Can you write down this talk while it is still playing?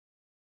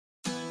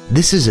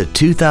This is a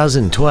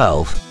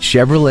 2012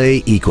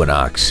 Chevrolet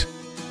Equinox.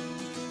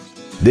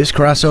 This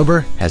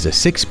crossover has a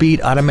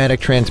 6-speed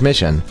automatic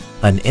transmission,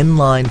 an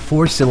inline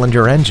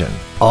 4-cylinder engine,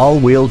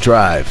 all-wheel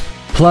drive.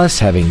 Plus,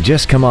 having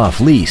just come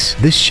off lease,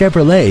 this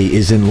Chevrolet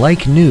is in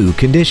like-new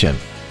condition.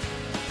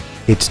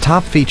 Its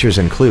top features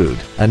include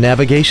a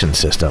navigation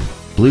system,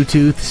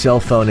 Bluetooth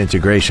cell phone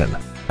integration,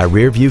 a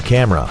rear-view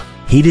camera,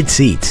 heated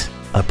seats,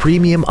 a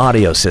premium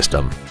audio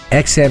system,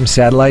 XM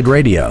satellite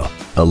radio,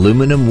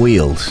 aluminum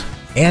wheels,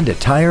 and a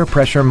tire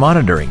pressure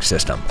monitoring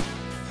system.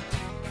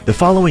 The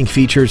following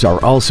features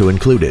are also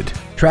included: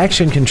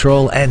 traction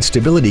control and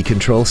stability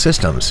control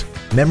systems,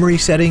 memory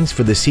settings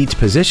for the seat's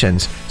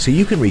positions so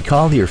you can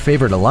recall your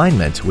favorite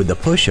alignment with the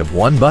push of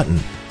one button,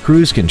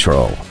 cruise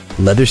control,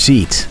 leather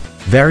seats,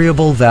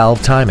 variable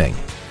valve timing,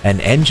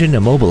 an engine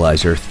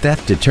immobilizer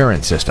theft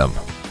deterrent system,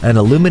 an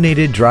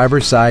illuminated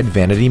driver's side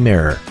vanity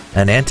mirror,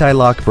 an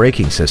anti-lock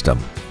braking system,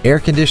 air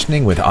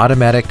conditioning with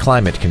automatic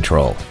climate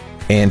control,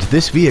 and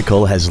this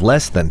vehicle has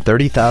less than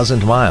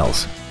 30,000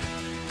 miles.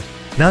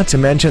 Not to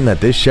mention that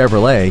this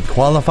Chevrolet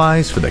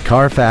qualifies for the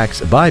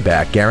Carfax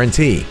buyback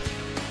guarantee.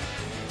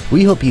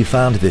 We hope you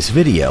found this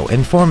video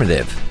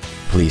informative.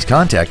 Please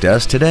contact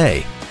us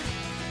today.